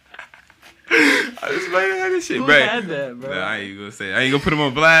 I just like had this shit, Who bro. had that, bro? Nah, I ain't gonna say. I ain't gonna put them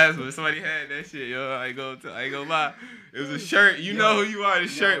on blast, but somebody had that shit, yo. I ain't gonna lie. It was a shirt. You know who you are. The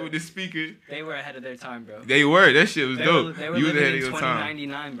shirt with the speaker. They were ahead of their time, bro. They were. That shit was dope. They were you was living ahead in of your time.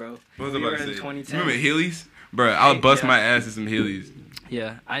 2099, bro. What was we I about were to in say? 2010. Remember Heelys? Bro, I'll bust my ass in some Heelys.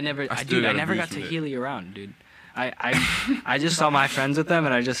 Yeah, I never got to that. Heely around, dude. I just saw my friends with them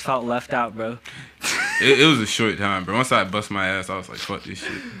and I just felt left out, bro. It was a short time, bro. Once I bust my ass, I was like, fuck this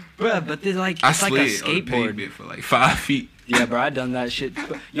shit. Bro, but it's like I a slid on the skateboard. pavement for like 5 feet. Yeah, bro, I done that shit.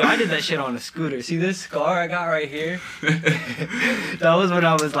 Yo, I did that shit on a scooter. See this scar I got right here? That was when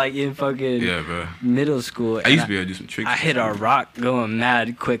I was like in fucking middle school. I used to be able to do some tricks. I hit a rock going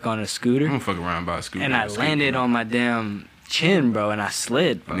mad quick on a scooter. I'm gonna fuck around by a scooter. And I landed on my damn chin, bro, and I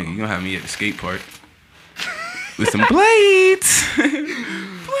slid, bro. Nigga, you gonna have me at the skate park with some blades.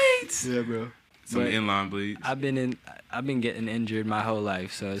 Blades. Yeah, bro. Some inline blades. I've been getting injured my whole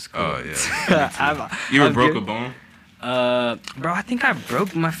life, so it's cool. Oh yeah. You ever broke a bone? Bro, I think I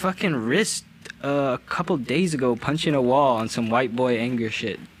broke my fucking wrist a couple days ago punching a wall on some white boy anger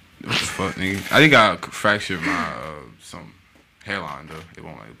shit. What the fuck, nigga? I think I fractured my some hairline though. It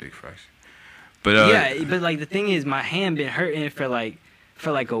wasn't like a big fracture. But yeah, but like the thing is, my hand been hurting for like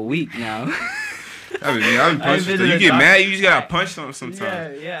a week now. I've been punching. You get mad, you just gotta punch something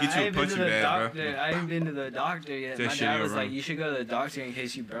sometimes. Yeah. Get you a punching bag, bro. I ain't been to the doctor yet. My dad was like, "You should go to the doctor in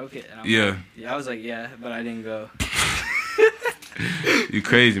case you broke it." And I was like, "Yeah," but I didn't go. You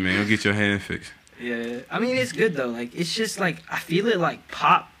crazy, man. You'll get your hand fixed. Yeah. I mean, it's good though. Like, it's just like I feel it like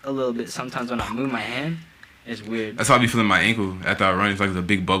pop a little bit sometimes when I move my hand. It's weird. That's how I be feeling my ankle after I run. It's like a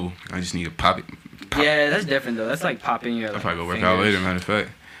big bubble. I just need to pop it. Yeah, that's different though. That's like popping your. I'll probably go work out later. Matter of fact.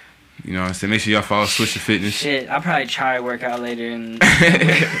 You know what I'm saying? Make sure y'all follow Switch to Fitness. Shit, I'll probably try to work out later and I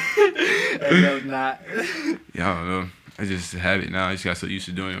hope not. Yeah, I don't know. I just have it now. I just got so used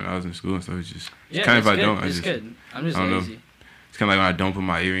to doing it when I was in school, so it's just it's kind of if good. I don't. It's good. I'm just I don't lazy. know. It's kind of like when I don't put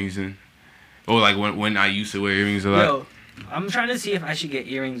my earrings in, or like when I used to wear earrings a lot. Yo, I'm trying to see if I should get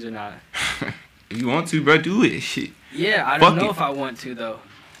earrings or not. If you want to, bro, do it. Shit. Yeah, I don't know if I want to though.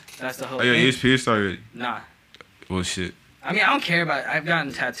 That's the whole thing. Your ears pierced already? Nah. Well, shit. I mean, I don't care about. I've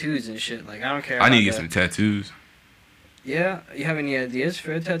gotten tattoos and shit. Like, I don't care. I need to get some tattoos. Yeah, you have any ideas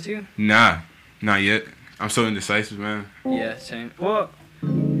for a tattoo? Nah, not yet. I'm so indecisive, man. Yeah, same. Well,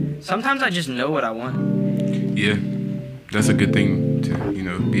 sometimes I just know what I want. Yeah, that's a good thing to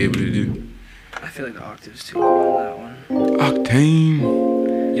be able to do. I feel like the octave's too low on that one.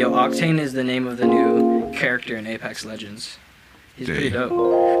 Octane. Yo, Octane is the name of the new character in Apex Legends. He's pretty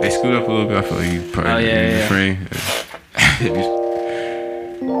dope. They screwed up a little bit. I feel like he probably in the frame.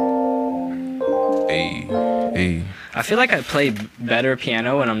 Hey. I feel like I play better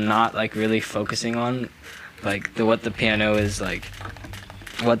piano when I'm not like really focusing on like what the piano is like.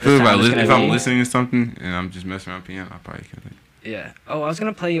 What the sound is gonna be. If I'm listening to something and I'm just messing around piano, I probably can't. Yeah. Oh, I was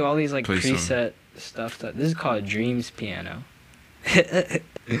gonna play you all these like Play preset stuff. This is called Dreams piano.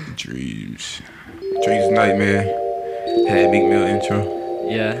 Dreams Nightmare. Had Meek Mill intro.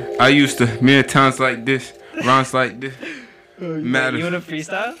 Yeah. I used to talents like this, rhymes like this. Matters. You want to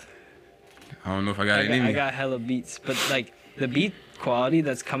freestyle? I don't know if I got it in me. I got hella beats, but like the beat quality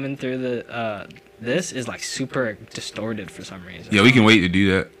that's coming through the this is like super distorted for some reason. Yeah, we can wait to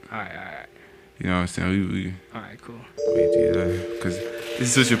do that. All right. You know what I'm saying? We all right, cool. Wait to do that because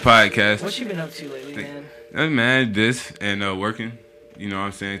this is such a podcast. What you been up to lately, man? Man, this and working. You know what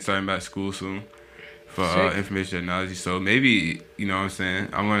I'm saying? Starting back school soon for information technology. So maybe, you know what I'm saying?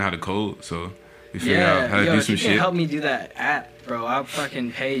 I'm learning how to code, so we figure out how to do some if you shit. Can help me do that app, bro. I'll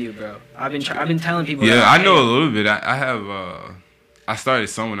fucking pay you, bro. I've been telling people. Yeah, I know a little bit. I have. I started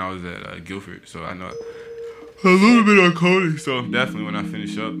some when I was at Guilford, so I know a little bit on coding. So definitely when I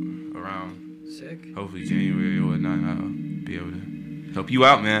finish up around, hopefully January or whatnot, I'll be able to help you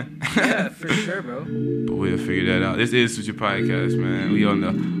out, man. Yeah, for sure, bro. But we'll figure that out. This is Such a Podcast, man. We on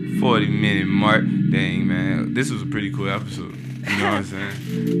the 40-minute mark. Dang, man. This was a pretty cool episode. You know what I'm saying?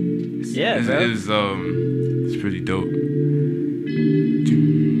 Bro. It's pretty dope.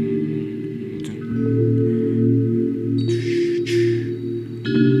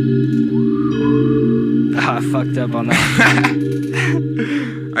 I fucked up on that.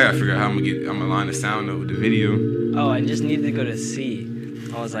 I gotta figure out how I'm gonna line the sound up with the video. Oh, I just needed to go to C.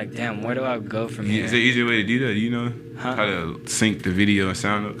 I was like, damn, where do I go from here? Is there an easier way to do that? Do you know how to sync the video and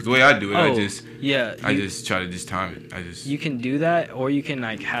sound up? 'Cause the way I do it, I just try to just time it. You can do that, or you can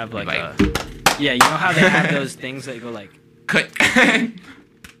like have like a. Yeah, you know how they have those things that go like. Cut.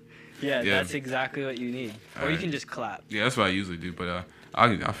 Yeah, that's exactly what you need. Or you can just clap. Yeah, that's what I usually do, but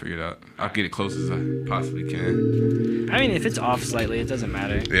I'll figure it out. I'll get it close as I possibly can. I mean, if it's off slightly, it doesn't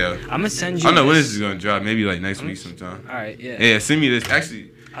matter. Yeah. I'm gonna send you. I don't know when this is gonna drop. Maybe like next week sometime. All right. Yeah. Yeah. Send me this.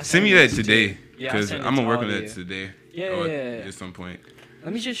 Actually, send me that today. Yeah. Because I'm gonna work on that today. Yeah. At some point.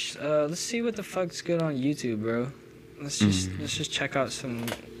 Let me just let's see what the fuck's good on YouTube, bro. Let's just check out some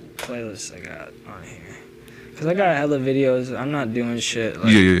playlists I got on here. Cause I got hella videos. I'm not doing shit.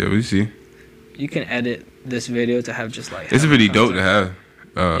 Like, yeah. We see. You can edit this video to have just like. It's pretty dope to have.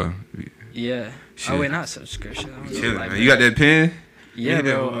 Yeah. Shit. Oh wait, not subscription. Chilling, man. You got that pen? Yeah,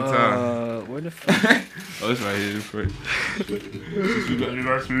 bro. Where the fuck? Oh, it's right here.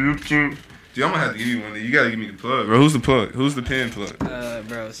 Dude, I'm gonna have to give you one. You gotta give me the plug, bro. Who's the plug? Who's the pen plug?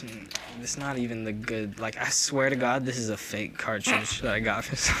 Bro, it's not even the good. Like, I swear to God, this is a fake cartridge that I got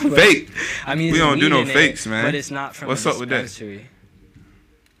for somebody. Fake? I mean, we don't do no fakes, man. But it's not from. What's up with that?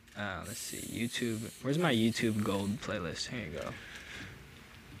 Let's see, YouTube. Where's my YouTube Gold playlist? Here you go.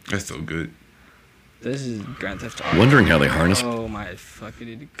 That's so good. This is Grand Theft Auto. Wondering how they harness. Oh my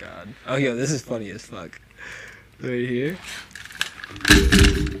fucking God. Oh, yo, this is funny as fuck. Right here.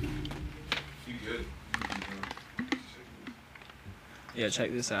 You good? Yeah,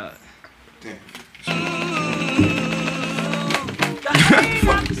 check this out. Damn.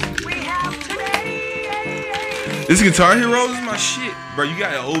 This Guitar Hero is my shit. Bro, you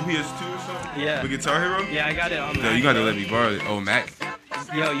got an old PS2 or something? Yeah. The Guitar Hero? Yeah, I got it on Mac. No, you gotta let me borrow it. Oh, Mac?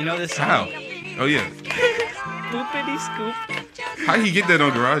 Yo, you know this song? How? Oh, yeah. Boopity scoop. How did he get that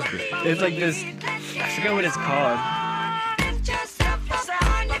on GarageBand? It's like this. I forget what it's called.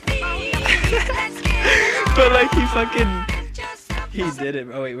 But like he did it.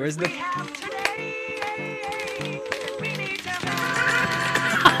 Oh wait, where's the?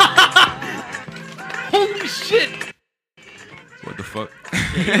 Holy shit! What the fuck?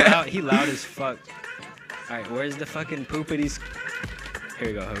 He loud as fuck. Alright, where's the fucking poopity? Here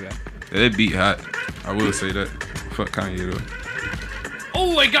we go. Yeah, that beat hot. I will say that. Fuck Kanye though.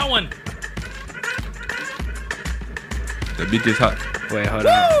 Oh, I got one! That beat is hot. Wait, hold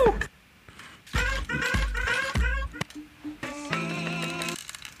on.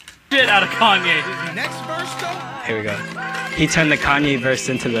 Shit out of Kanye. Next verse though. Here we go. He turned the Kanye verse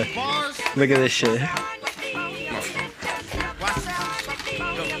into the. Look at this shit.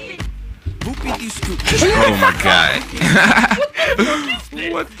 Oh my god.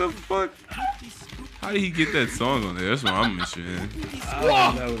 What the fuck? How did he get that song on there? That's what I'm interested in.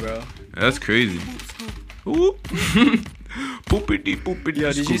 I don't know, bro. That's crazy. Poopity poopity.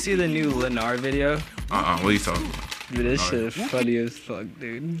 Yo, did you see the new Lennar video? What are you talking about? Dude, this shit is funny as fuck,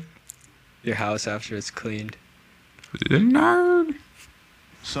 dude. Your house after it's cleaned. The nerd.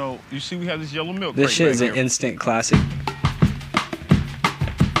 So you see, we have this yellow milk. This shit is an instant classic.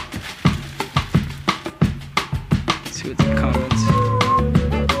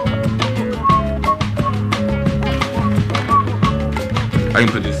 I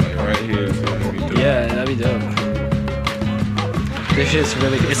can put this like right here. So that'd be dope. Yeah, that'd be dope. This shit's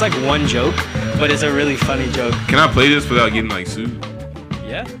really. It's like one joke, but it's a really funny joke. Can I play this without getting like sued?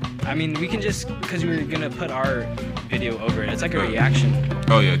 Yeah. I mean, we can just because we're gonna put our video over it. It's like a reaction.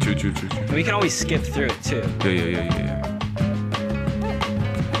 Oh yeah, true. And we can always skip through it too. Yeah.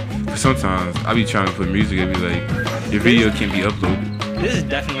 Sometimes I be trying to put music and be like, your video can be uploaded. This is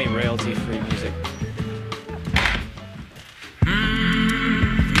definitely royalty-free music.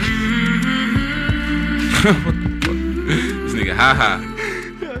 This nigga, haha.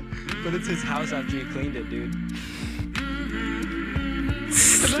 But it's his house after he cleaned it, dude.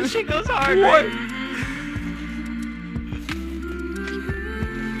 That shit goes hard. What? Right?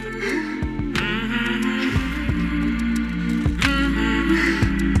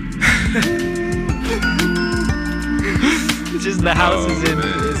 It's just the house is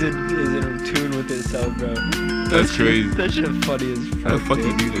in tune with itself, bro. That's crazy. That shit funny as fuck. How the fuck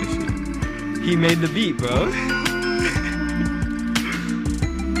you do that shit? He made the beat, bro.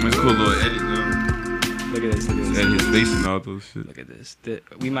 It's a cool little edit, though. Look at this. Edit his face and all those shit. Look at this.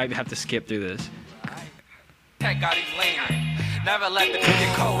 We might have to skip through this. Never let the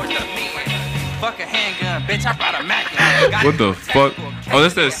get cold with the meat. Fuck a handgun, bitch. I brought a Mac. What the fuck? Oh,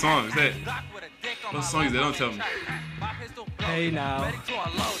 that's that song. Is that? What song is that? Don't tell me. Hey now.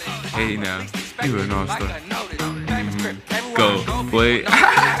 Hey now. You were an star. Go, boy.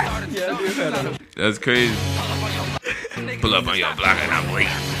 Yeah, dude. That's crazy. Pull up on your block and I'm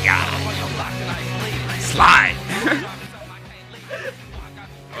waiting. Yeah. Slide.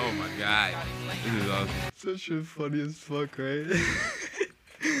 Oh my god. This is awesome. That shit funny as fuck, right?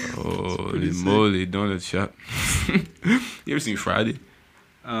 Holy moly, donut shop. You ever seen Friday?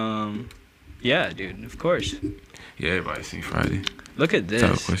 Yeah, dude, of course. Yeah, everybody's seen Friday. Look at this. What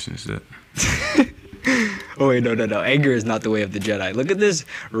type of question is that? Oh wait, no. Anger is not the way of the Jedi. Look at this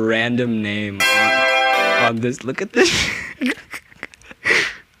random name on this. Look at this.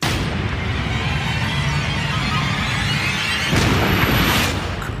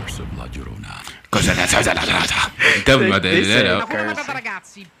 Curse of La Llorona. Definitely about to edit that out.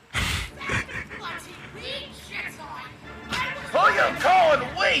 Who you calling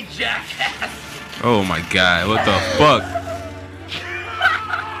we, jackass? Oh my god, what the fuck?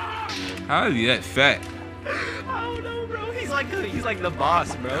 How is he that fat? I don't know, bro. He's like the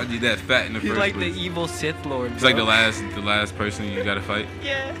boss, bro. How is he that fat in the He's first like place? the evil Sith Lord. He's like the last person you gotta fight.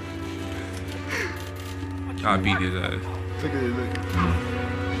 Yeah. I'll beat his ass. Look at it. Look.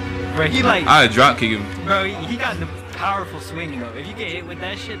 Bro, he like. I'd drop kick him. Bro, he got the powerful swing though. If you get hit with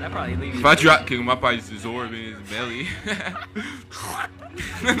that shit, that probably leave you. If I drop kick him, I'll probably just absorb in his belly.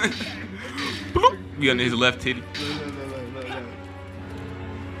 Be on his left titty.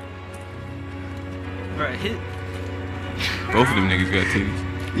 Bro, hit. Both of them niggas got titties.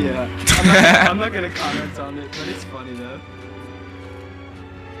 Yeah. I'm not gonna comment on it, but it's funny though.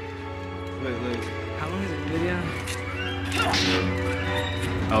 Wait. How long is the video?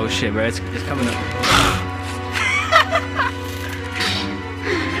 Oh shit, bro, it's coming up.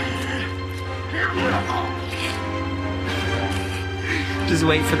 Just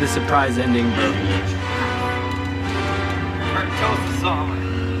wait for the surprise ending, bro.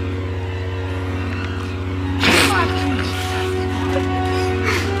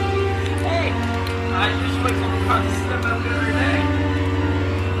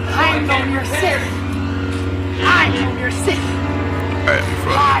 I know you're Sith. I know you're Sith. Alright, I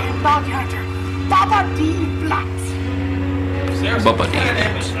am Dog Hunter. Baba D. Blacks. Bubba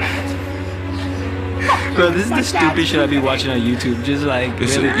Bro, this is the stupid shit I be watching on YouTube. Just like D.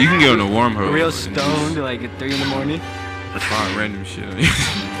 really, You can get on a wormhole. real stoned, like at 3 in the morning. Find random shit on you.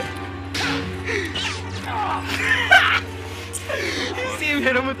 You see him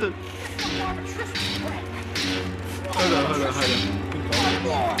hit him with the. Hold on.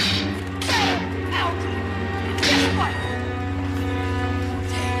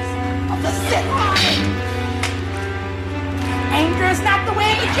 Of the Sith. Anger is not the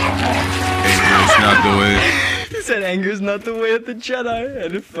way of the Jedi. It's not the way. He said anger is not the way of the Jedi,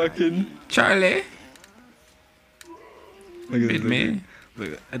 and it fucking. Charlie. Look at Big this, man.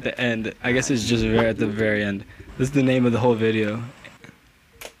 Look at the end. I guess it's just at the very end. This is the name of the whole video.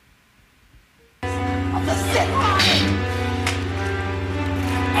 Of the Sith.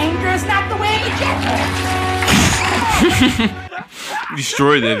 Anger is not the way of the Jedi.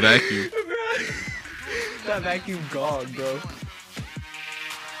 Destroy that vacuum. That vacuum gone, bro.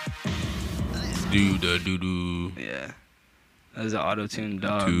 Do the doo doo. Yeah. That was an auto-tune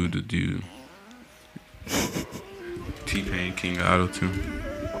dog. Do the do. T-Pain King of Auto Tune.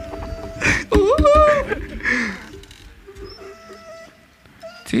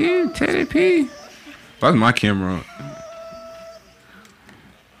 1080p. Why's my camera on?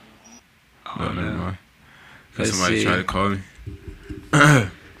 Oh, never mind. Cause somebody tried to call me.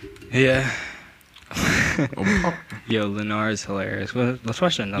 Yeah. Yo, Lennar is hilarious. Let's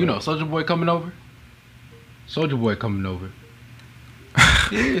watch another. You know, Soulja Boy coming over. Soldier Boy coming over.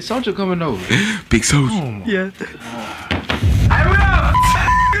 Yeah, Soldier coming over. Big Soldier. Oh, yeah. Hey, what up?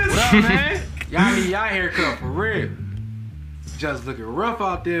 What up, man? Y'all need y'all haircut for real. Just looking rough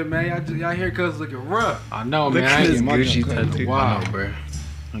out there, man. Y'all haircuts looking rough. I know, man. I ain't getting my Gucci cut in a tattoo. while, bro.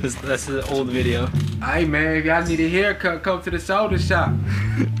 That's the old video. Hey, man, if y'all need a haircut, come to the Soldier shop.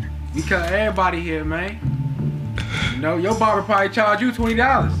 We cut everybody here, man. You know, your barber probably charge you $20.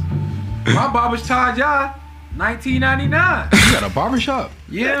 My barbers charge y'all $19.99. You got a barbershop?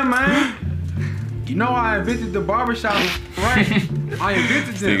 Yeah, man. You know I invented the barbershop, right? I invented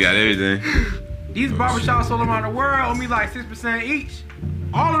them. Still got everything. These barbershops all around the world owe me like 6% each.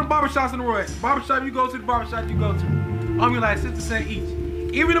 All of the barbershops in the world. Barbershop you go to, the barbershop you go to, owe me like 6% each.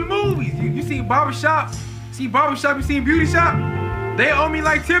 Even the movies, you see barbershop, you see beauty shop, they owe me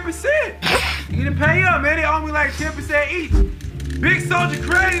like 10%. You didn't pay up, man. They owe me like 10% each. Big Soldier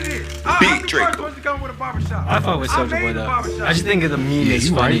credited. I'm the first one to come with a barbershop. I fuck with Soulja Boy though. I just think of the meme is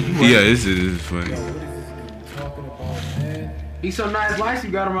funny. Yeah, this is funny. He's so nice lights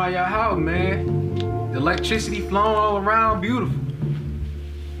you got around your house, man. The electricity flowing all around, beautiful.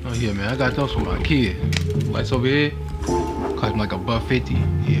 Oh yeah, man. I got those for my kid. Lights over here. Cost him like $150.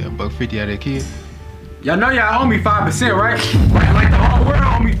 Yeah, $150 out of that kid. Y'all know y'all owe me 5%, right? Like the whole world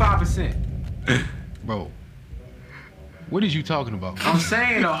owe me 5%. Bro, what is you talking about? I'm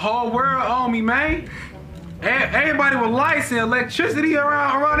saying the whole world owe me, man. Everybody with lights and electricity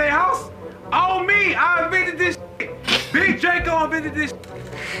around their house owe me. I invented this shit. Big Draco invented this shit.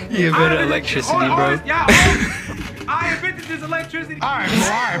 You invented electricity, bro. Y'all owe me. I invented this electricity. All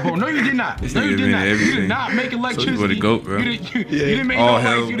right, bro. No, you did not. This No, you nigga did not. invented You did everything. not make electricity. Soulja Boy the GOAT, bro. You didn't make All no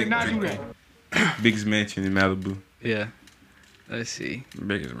hell lights. You did Big not do Draco. that. Biggest mansion in Malibu. Yeah. Let's see.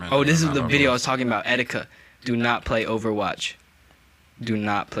 Biggest mansion. Oh, this is the video I was talking about. Etika. Do not play Overwatch. Do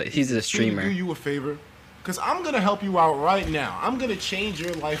not play. He's a streamer. Do you a favor? Because I'm going to help you out right now. I'm going to change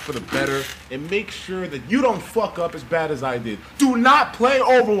your life for the better and make sure that you don't fuck up as bad as I did. Do not play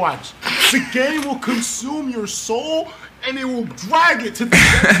Overwatch. The game will consume your soul and it will drag it to the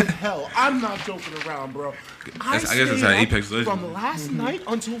depths of hell. I'm not joking around, bro. I guess that's how Apex Legends. From last night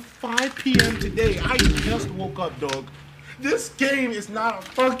until 5 p.m. today, I just woke up, dog. This game is not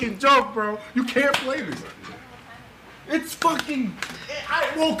a fucking joke, bro. You can't play this. It's fucking...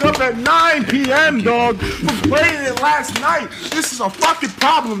 I woke up at 9 p.m., dog, from playing it last night. This is a fucking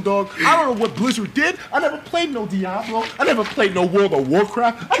problem, dog. I don't know what Blizzard did. I never played no Diablo. I never played no World of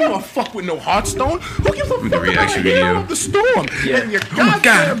Warcraft. I never fuck with no Hearthstone. Who gives a fuck about reaction Hero video. of the Storm? Yeah. And you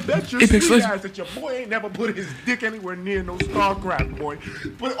goddamn bet your Apex sweet Legends. ass that your boy ain't never put his dick anywhere near no StarCraft, boy.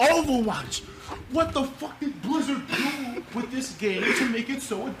 But Overwatch, what the fuck did Blizzard do with this game to make it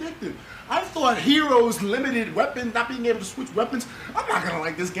so addictive? I thought heroes limited weapons, not being able to switch weapons. I'm not gonna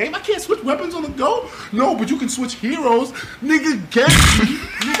like this game. I can't switch weapons on the go. No, but you can switch heroes. Nigga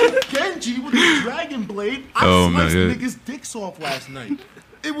Genji with the Dragon Blade. I sliced niggas' dicks off last night.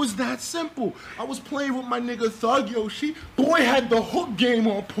 It was that simple. I was playing with my nigga Thug Yoshi. Boy had the hook game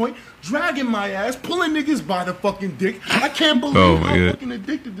on point, dragging my ass, pulling niggas by the fucking dick. I can't believe how fucking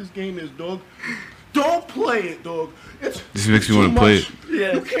addictive this game is, dog. Don't play it, dog. This makes me want to play it.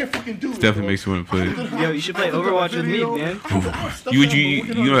 Yeah. You can't fucking do it. Definitely makes me want to play it. Yo, you should play Overwatch with me, man. You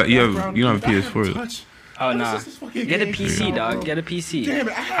don't have a PS4. Oh, nah. Get a PC, dog. Get a PC. Damn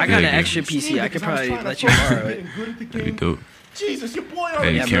it, I got an extra PC. I could probably let you borrow it. That'd be dope. Jesus, your boy Hey,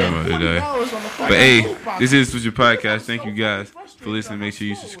 already you can't remember today. But hey, this is Switch Your Podcast. Thank you guys for listening. Make sure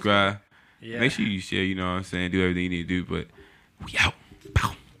you subscribe. Yeah. Make sure you share, you know what I'm saying? Do everything you need to do. But we out.